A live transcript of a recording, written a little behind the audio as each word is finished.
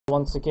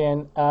Once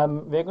again,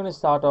 we're going to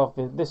start off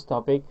with this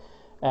topic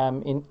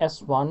in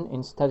S1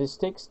 in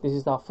statistics. This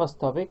is our first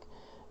topic,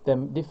 the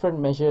different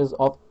measures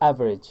of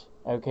average.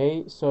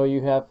 Okay, so you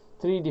have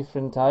three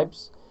different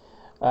types.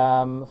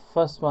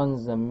 First one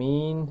is the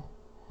mean,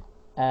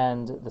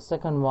 and the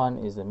second one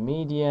is the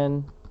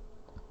median,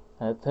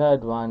 and the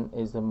third one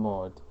is the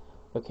mode.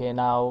 Okay,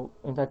 now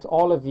in fact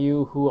all of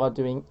you who are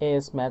doing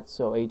AS maths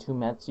or A2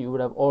 maths, you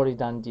would have already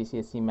done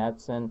GCSE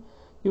maths and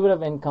you would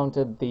have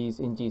encountered these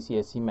in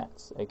GCSE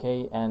maths.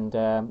 Okay, and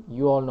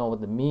you all know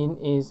what the mean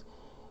is.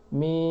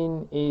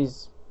 Mean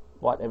is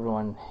what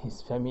everyone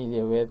is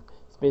familiar with.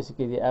 It's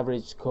basically the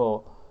average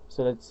score.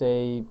 So let's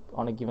say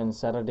on a given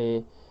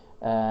Saturday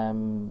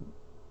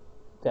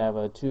there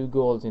were 2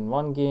 goals in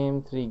one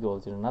game, 3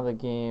 goals in another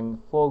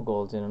game, 4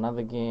 goals in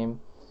another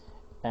game,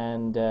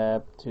 and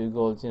 2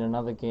 goals in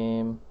another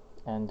game,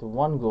 and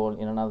 1 goal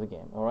in another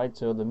game. Alright,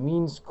 so the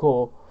mean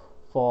score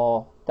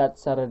for that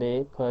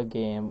Saturday per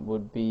game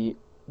would be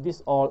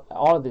this, all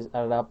of this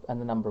added up, and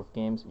the number of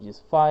games, which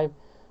is 5.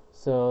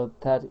 So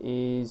that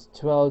is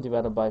 12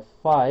 divided by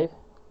 5,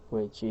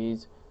 which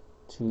is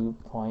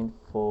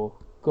 2.4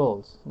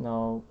 goals.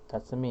 Now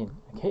that's the mean.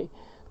 Okay,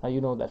 now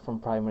you know that from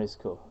primary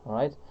school.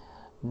 Alright,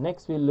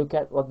 next we'll look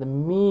at what the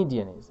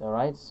median is.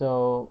 Alright,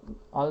 so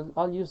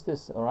I'll use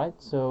this. Alright,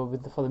 so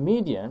for the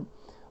median,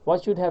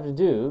 what you'd have to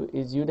do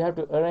is you'd have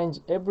to arrange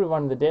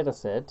everyone in the data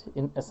set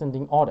in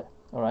ascending order.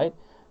 Alright,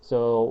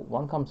 so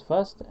 1 comes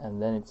first,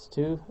 and then it's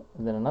 2,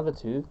 and then another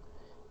 2,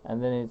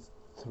 and then it's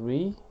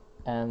 3,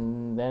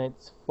 and then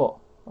it's 4.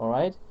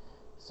 Alright,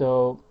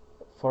 so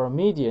for a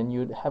median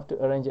you'd have to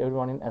arrange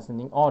everyone in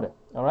ascending order.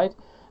 Alright,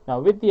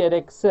 now with the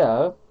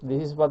Edexcel,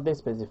 this is what they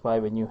specify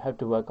when you have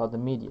to work out the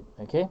median.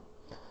 Okay,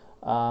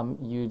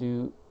 you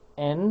do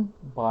n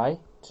by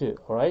 2.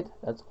 Alright,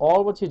 that's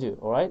all what you do.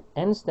 Alright,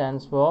 n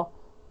stands for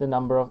the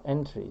number of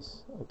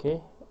entries,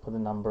 okay, or the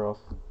number of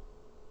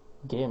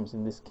games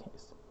in this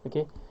case.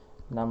 Okay,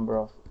 number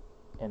of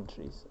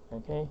entries.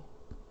 Okay,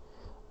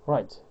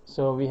 right,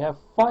 so we have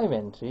 5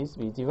 entries,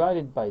 we divide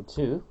it by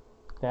 2,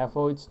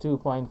 therefore it's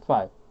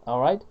 2.5.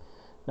 Alright,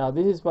 now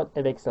this is what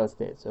Edexcel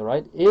states.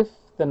 Alright, if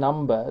the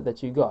number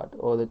that you got,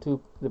 or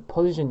the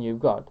position you've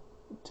got,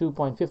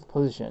 2.5th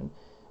position,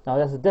 now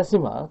that's a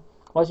decimal,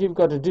 what you've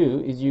got to do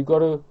is you got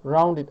to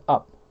round it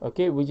up,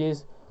 okay, which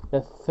is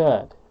the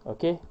third.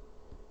 Okay,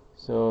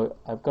 so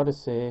I've got to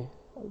say,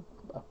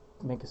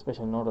 make a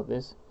special note of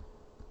this,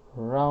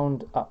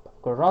 round up.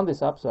 I've got to round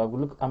this up, so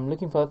I'm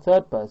looking for a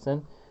third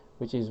person,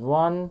 which is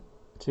 1,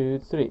 2,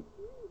 3.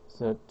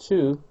 So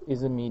 2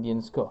 is the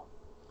median score.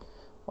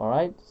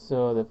 Alright,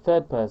 so the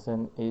third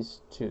person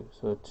is 2.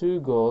 So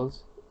 2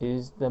 goals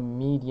is the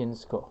median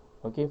score,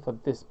 okay, for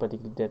this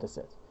particular data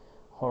set.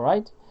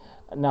 Alright,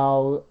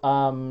 now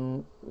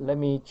let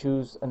me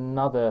choose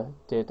another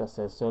data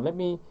set. So let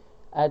me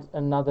add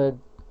another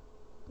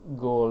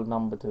goal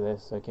number to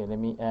this. Okay, let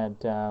me add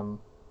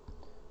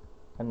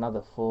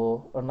another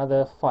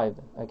 5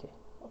 then. Okay,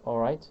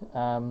 alright,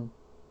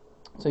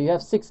 so you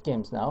have 6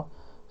 games now.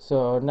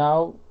 So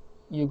now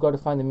you got to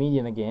find the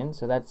median again.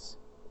 So that's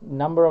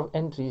number of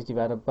entries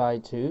divided by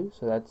 2.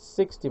 So that's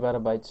 6 divided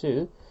by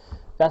 2.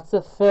 That's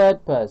the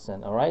third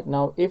person. Alright,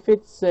 now if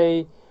it's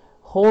a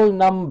whole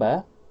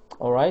number,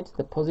 alright,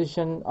 the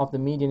position of the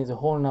median is a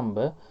whole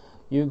number,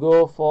 you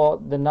go for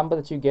the number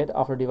that you get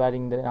after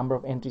dividing the number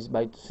of entries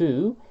by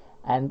 2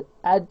 and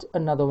add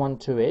another one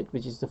to it,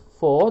 which is the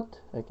fourth.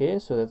 Okay,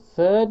 so the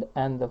third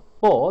and the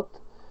fourth.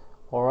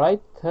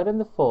 Alright, third and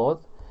the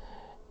fourth,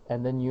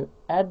 and then you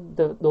add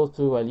those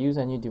 2 values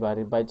and you divide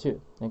it by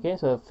 2. Okay,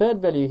 so the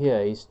third value here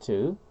is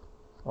 2.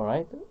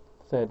 Alright,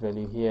 third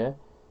value here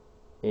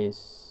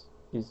is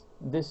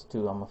this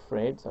 2, I'm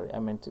afraid. Sorry, I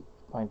meant to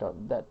point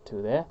out that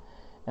 2 there.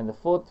 And the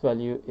fourth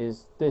value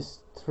is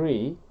this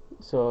 3.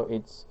 So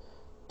it's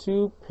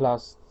 2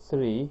 plus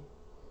 3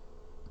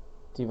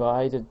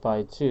 divided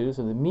by 2.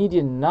 So the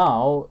median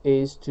now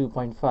is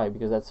 2.5,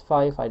 because that's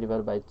 5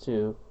 divided by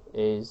 2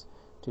 is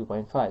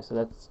 2.5. So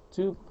that's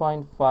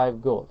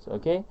 2.5 goals.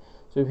 Okay,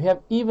 so if you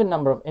have even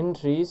number of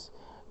entries,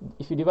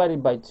 if you divide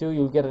it by 2,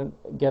 you'll get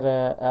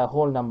a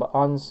whole number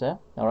answer.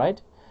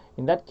 Alright,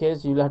 in that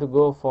case you'll have to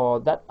go for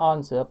that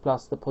answer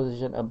plus the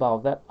position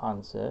above that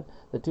answer,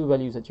 the 2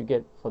 values that you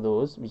get for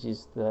those, which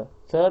is the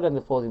third and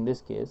the fourth in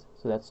this case.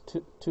 So that's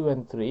 2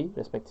 and 3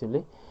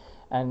 respectively,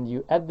 and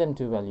you add them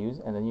 2 values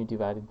and then you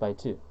divide it by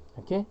 2.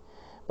 Okay,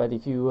 but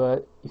if you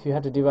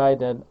had to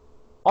divide an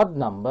odd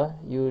number,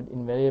 you would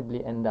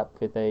invariably end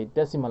up with a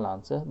decimal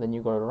answer. Then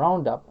you got to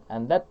round up,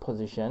 and that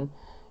position,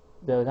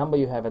 the number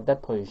you have at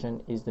that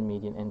position, is the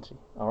median entry.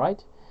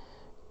 Alright,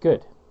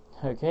 good.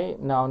 Okay,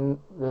 now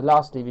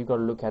lastly we've got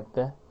to look at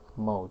the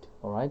mode.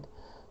 Alright,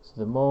 so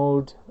the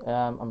mode,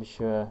 I'm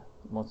sure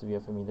most of you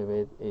are familiar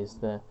with, is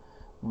the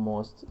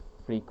most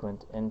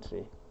frequent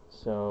entry.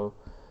 So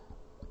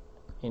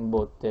in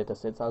both data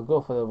sets, I'll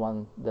go for the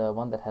one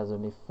that has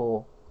only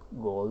 4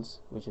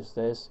 goals, which is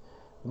this.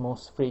 The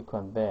most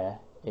frequent there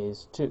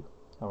is 2.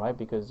 Alright,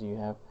 because you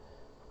have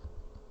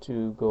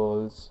 2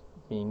 goals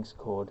being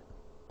scored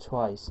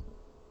twice.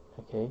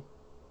 Okay,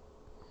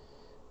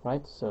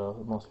 right? So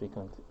the most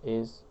frequent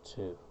is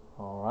 2.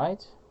 All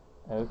right,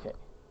 okay.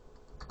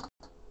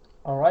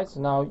 All right, so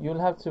now you'll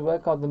have to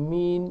work out the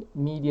mean,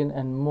 median,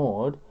 and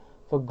mode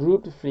for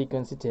grouped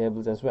frequency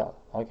tables as well.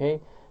 Okay,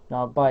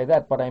 now by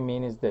that what I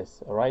mean is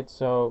this. All right,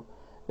 so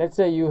let's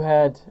say you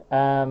had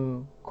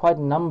quite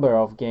a number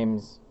of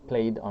games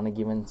played on a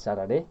given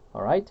Saturday.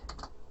 All right,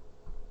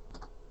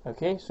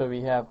 okay, so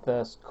we have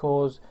the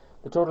scores,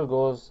 the total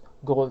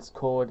goals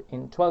scored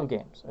in 12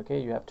 games. Okay,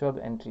 you have 12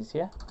 entries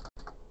here,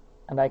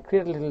 and I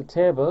create a little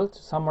table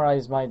to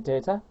summarize my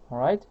data. All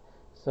right,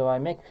 so I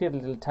create a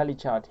little tally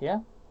chart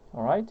here.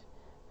 All right,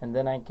 and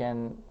then I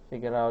can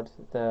figure out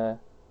the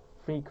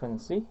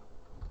frequency,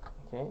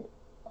 okay,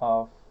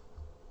 of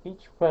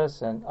each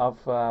person,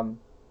 of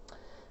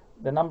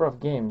the number of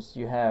games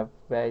you have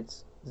where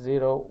it's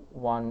 0,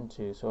 1,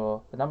 2.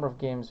 So the number of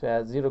games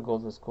where 0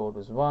 goals was scored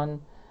was 1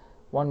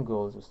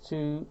 goals was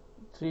 2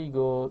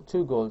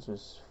 2 goals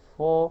was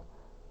 4,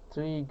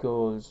 3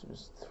 goals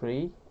was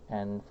 3,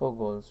 and 4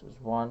 goals was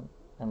 1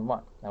 and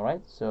 1. All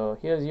right, so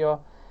here's your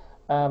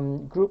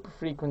group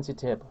frequency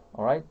table.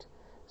 All right,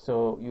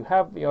 so you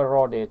have your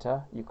raw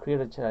data, you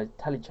create a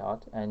tally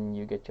chart, and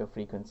you get your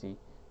frequency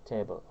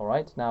table. All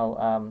right,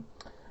 now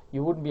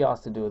you wouldn't be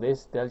asked to do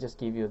this. They'll just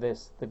give you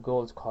this, the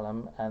goals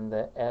column and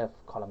the F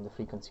column, the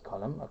frequency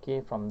column.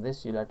 Okay, from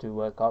this you'll have to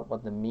work out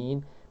what the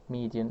mean,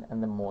 median,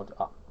 and the mode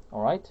are.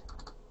 All right,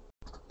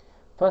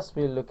 first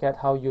we'll look at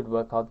how you'd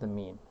work out the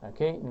mean.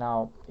 Okay,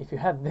 now if you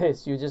have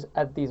this, you just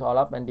add these all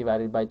up and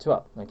divide it by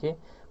 12. Okay,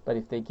 but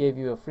if they gave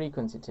you a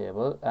frequency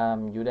table,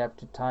 you'd have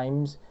to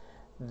times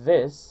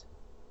this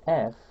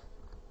F,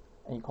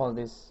 and you call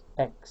this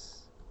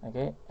X.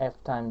 Okay,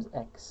 F times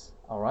X.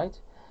 All right,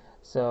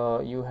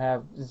 so you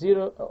have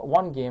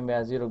 1 game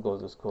where 0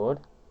 goals were scored.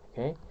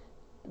 Okay,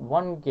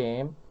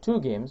 2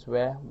 games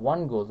where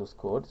 1 goal was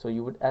scored, so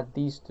you would add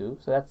these two,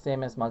 so that's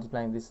same as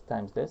multiplying this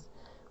times this,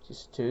 which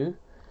is 2.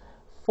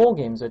 4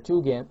 games where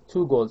 2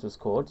 goals were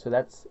scored, so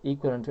that's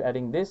equivalent to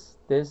adding this,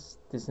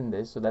 and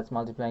this, so that's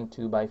multiplying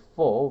 2 by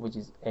 4, which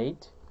is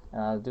 8,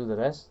 and I'll do the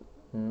rest,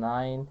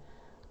 9,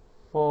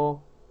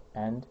 4,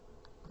 and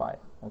 5.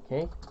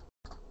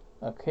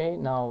 Okay,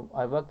 now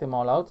I work them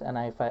all out, and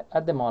if I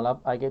add them all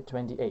up, I get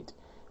 28,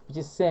 which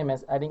is same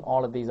as adding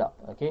all of these up.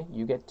 Okay,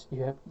 you've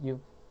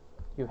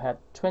had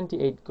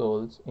 28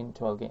 goals in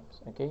 12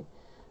 games. Okay,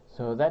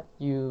 so that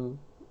you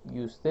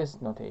use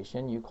this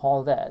notation, you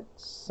call that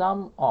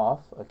sum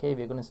of, okay,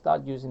 we're going to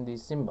start using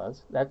these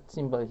symbols. That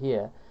symbol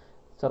here,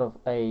 sort of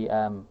a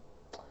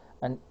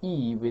an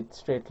E with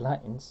straight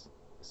lines,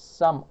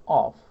 sum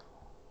of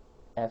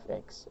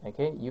fx.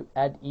 Okay, you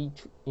add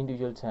each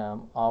individual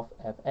term of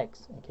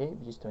fx, okay,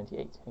 which is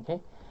 28. Okay,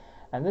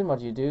 and then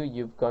what you do,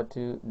 you've got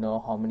to know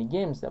how many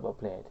games that were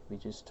played,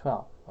 which is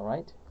 12. All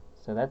right,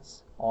 so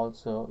that's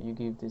also, you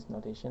give this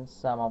notation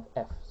sum of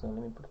f. So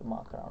let me put a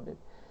mark around it,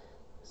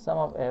 sum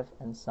of f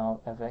and sum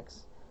of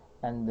fx,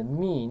 and the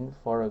mean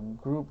for a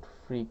grouped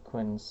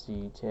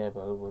frequency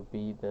table would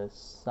be the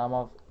sum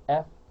of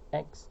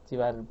fx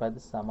divided by the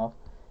sum of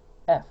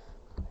f.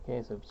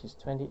 Okay, so which is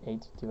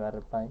 28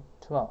 divided by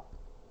 12.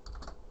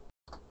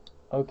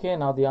 Okay,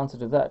 now the answer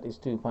to that is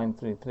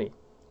 2.33.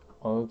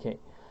 Okay,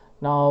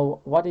 now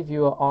what if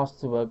you are asked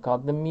to work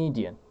out the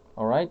median?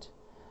 All right,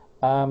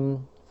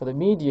 for the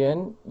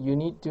median you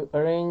need to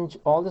arrange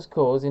all the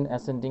scores in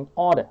ascending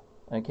order.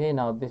 Okay,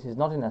 now this is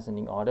not in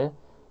ascending order,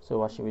 so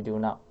what should we do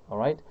now? All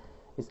right,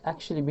 it's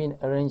actually been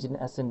arranged in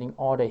ascending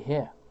order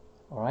here.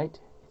 All right,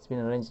 it's been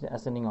arranged in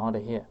ascending order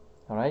here.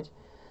 All right,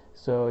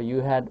 so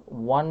you had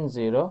 1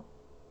 0,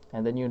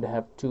 and then you'd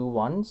have 2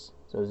 1s,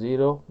 so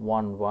 0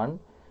 1 1,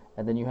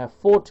 and then you have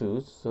 4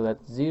 2s, so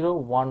that's 0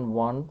 1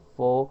 1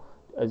 4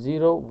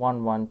 0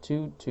 1 1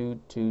 2 2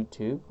 2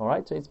 2. All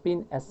right, so it's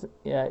been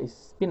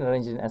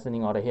arranged in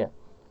ascending order here.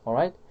 All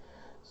right,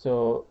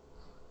 so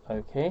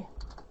okay,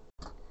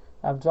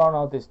 I've drawn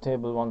out this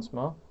table once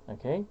more.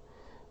 Okay,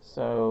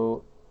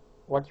 so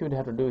what you'd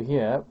have to do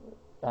here,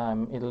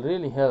 it'll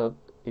really help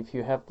if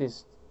you have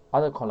this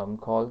other column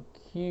called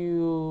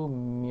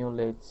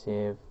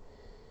cumulative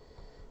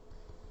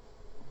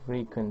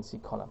frequency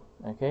column.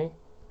 Okay,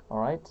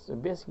 alright, so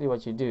basically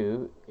what you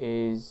do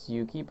is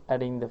you keep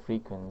adding the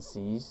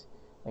frequencies,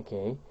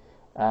 okay,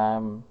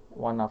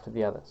 one after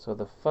the other. So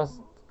the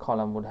first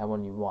column would have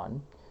only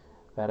 1,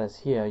 whereas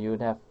here you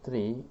would have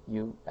 3.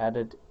 You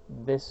added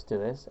this to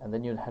this, and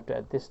then you'd have to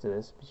add this to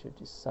this, which would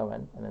be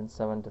 7, and then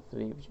 7 to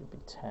 3, which would be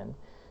 10,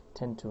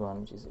 10 to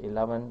 1, which is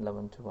 11,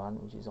 11 to 1,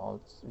 which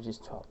is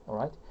 12.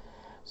 Alright,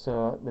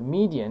 so the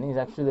median is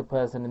actually the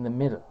person in the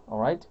middle.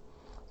 Alright,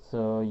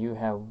 so you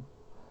have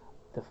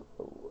the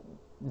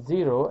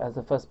 0 as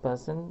the first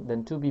person,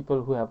 then 2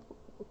 people who have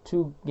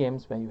 2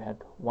 games where you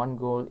had 1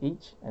 goal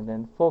each, and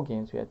then 4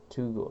 games where you had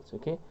 2 goals.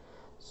 Okay,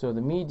 so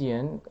the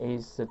median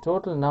is the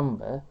total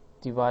number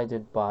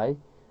divided by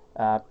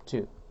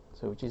 2,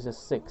 so which is a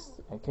 6th.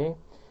 Okay,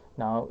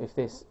 now if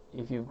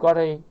you've got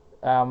a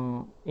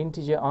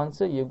integer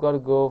answer, you've got to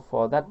go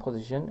for that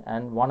position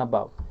and one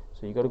above,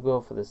 so you got to go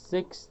for the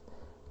 6th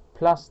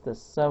plus the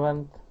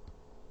 7th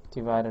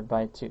divided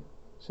by 2.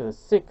 So the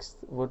sixth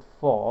would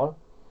fall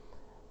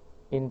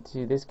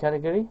into this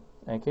category.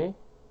 Okay,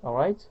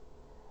 alright.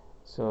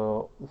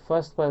 So the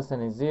first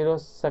person is 0,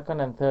 second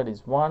and third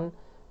is 1,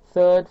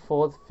 third,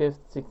 fourth, fifth,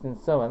 sixth and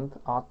seventh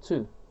are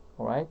 2.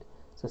 Alright,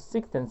 so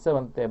sixth and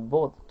seventh, they're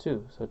both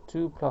 2. So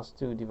 2 plus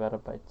 2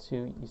 divided by 2,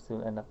 you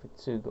still end up with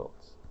 2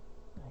 goals.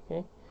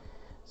 Okay,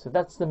 so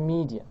that's the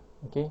median.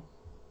 Okay,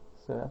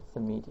 so that's the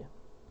median.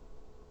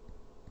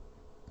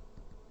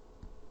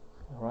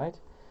 Alright,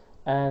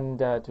 and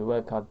to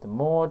work out the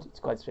mode, it's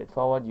quite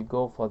straightforward. You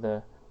go for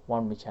the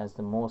one which has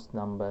the most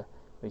number,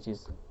 which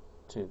is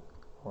 2.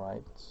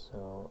 Alright,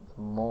 so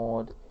the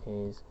mode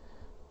is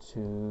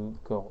 2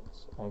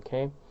 goals.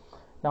 Okay,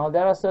 now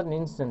there are certain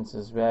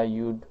instances where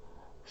you'd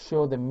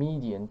show the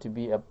median to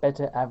be a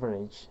better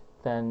average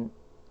than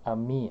a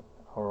mean.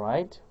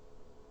 Alright,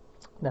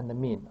 than the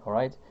mean.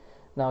 Alright,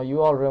 now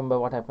you all remember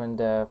what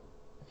happened a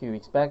few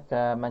weeks back.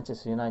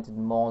 Manchester United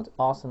mauled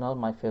Arsenal,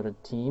 my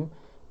favorite team,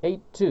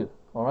 8-2.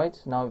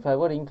 Alright, now if I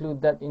were to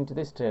include that into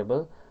this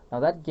table, now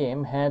that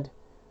game had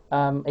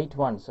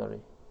 8-1,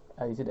 sorry.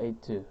 Is it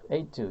 8-2?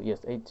 8-2,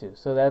 yes, 8-2.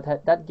 So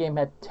that game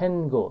had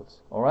 10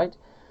 goals. Alright,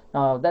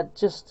 now that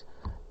just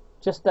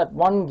that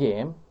one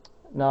game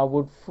now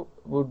would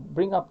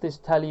bring up this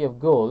tally of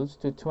goals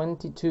to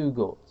 22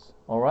 goals.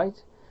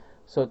 Alright,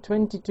 so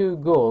 22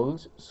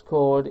 goals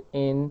scored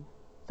in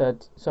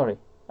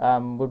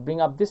would bring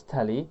up this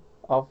tally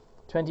of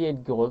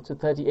 28 goals to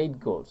 38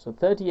 goals. So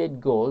 38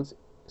 goals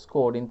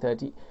scored in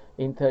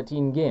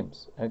 13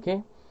 games.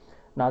 Okay,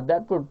 now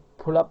that would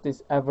pull up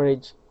this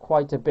average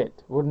quite a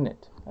bit, wouldn't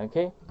it?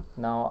 Okay,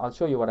 now I'll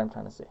show you what I'm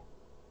trying to say.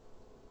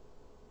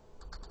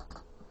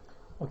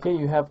 Okay,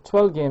 you have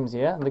 12 games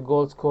here, and the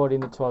goals scored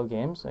in the 12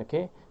 games.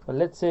 Okay, but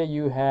let's say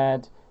you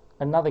had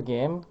another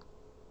game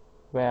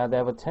where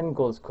there were 10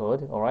 goals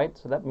scored. Alright,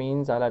 so that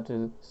means I'll have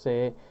to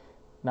say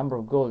number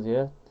of goals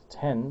here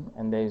 10,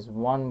 and there is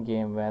one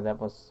game where that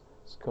was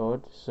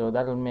scored, so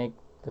that will make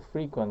the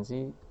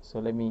frequency. So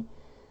let me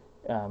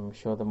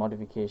show the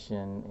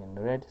modification in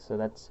red. So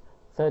that's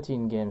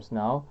 13 games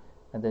now,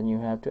 and then you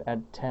have to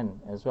add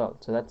 10 as well,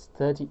 so that's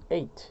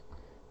 38.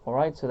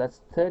 Alright, so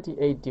that's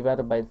 38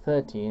 divided by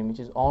 13, which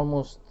is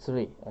almost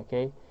 3.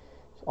 Okay,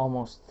 it's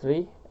almost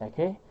 3.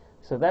 Okay,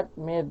 so that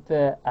made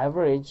the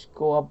average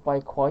go up by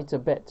quite a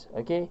bit.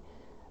 Okay,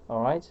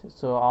 alright,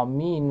 so our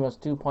mean was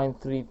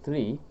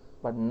 2.33,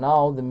 but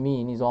now the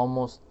mean is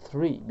almost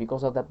 3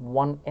 because of that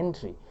one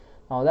entry.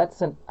 Now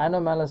that's an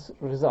anomalous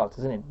result,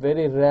 isn't it?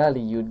 Very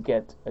rarely you'd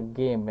get a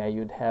game where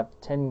you'd have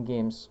 10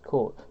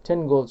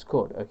 goals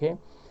scored. Okay,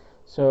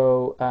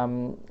 so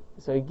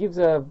so it gives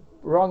a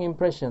wrong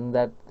impression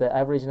that the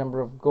average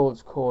number of goals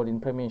scored in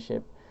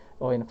Premiership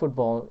or in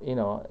football, you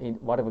know, in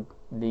whatever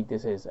league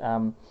this is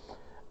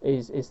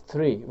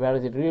 3,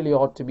 whereas it really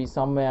ought to be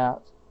somewhere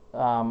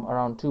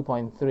around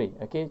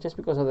 2.3. Okay, just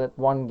because of that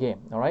one game.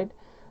 All right,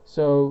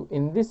 so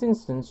in this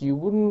instance, you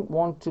wouldn't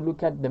want to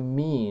look at the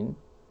mean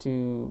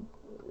to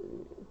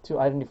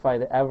identify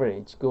the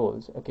average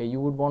goals. Okay, you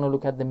would want to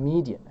look at the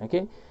median.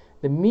 Okay,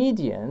 the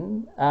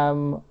median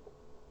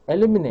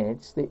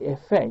eliminates the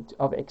effect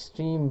of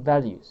extreme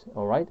values.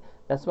 All right,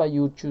 that's why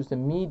you choose the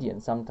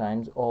median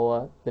sometimes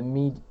over the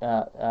mean.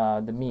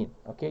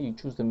 Okay, you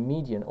choose the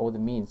median over the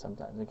mean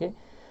sometimes. Okay,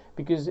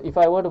 because if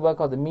I were to work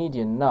out the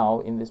median now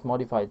in this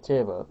modified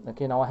table,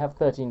 okay, now I have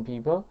 13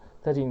 people,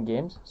 13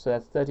 games, so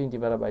that's 13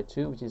 divided by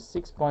 2, which is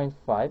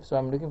 6.5. So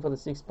I'm looking for the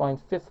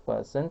 6.5th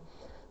person.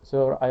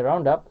 So I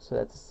round up, so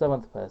that's the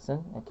 7th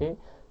person. Okay,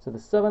 so the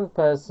 7th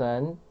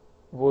person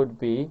would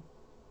be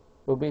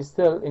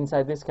still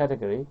inside this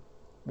category,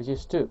 which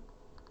is 2.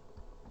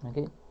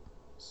 Okay,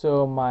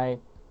 so my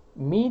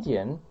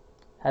median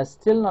has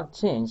still not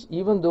changed,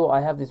 even though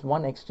I have this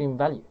one extreme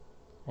value.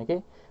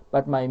 Okay,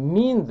 but my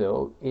mean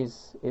though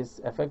is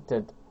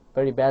affected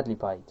very badly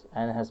by it,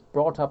 and has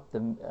brought up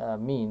the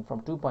mean from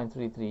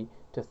 2.33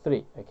 to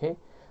 3. Okay,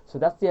 so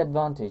that's the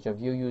advantage of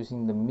you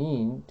using the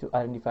mean to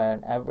identify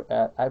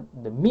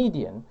the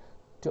median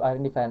to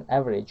identify an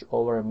average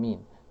over a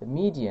mean. The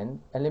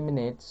median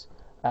eliminates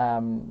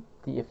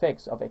the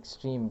effects of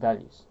extreme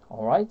values.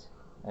 All right.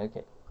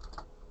 Okay.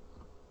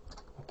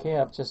 Okay,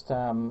 I've just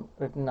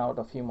written out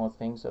a few more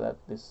things so that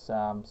this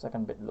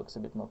second bit looks a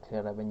bit more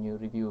clearer when you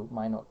review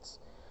my notes.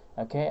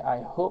 Okay,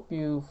 I hope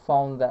you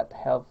found that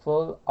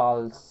helpful.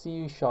 I'll see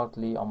you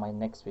shortly on my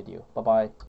next video. Bye bye.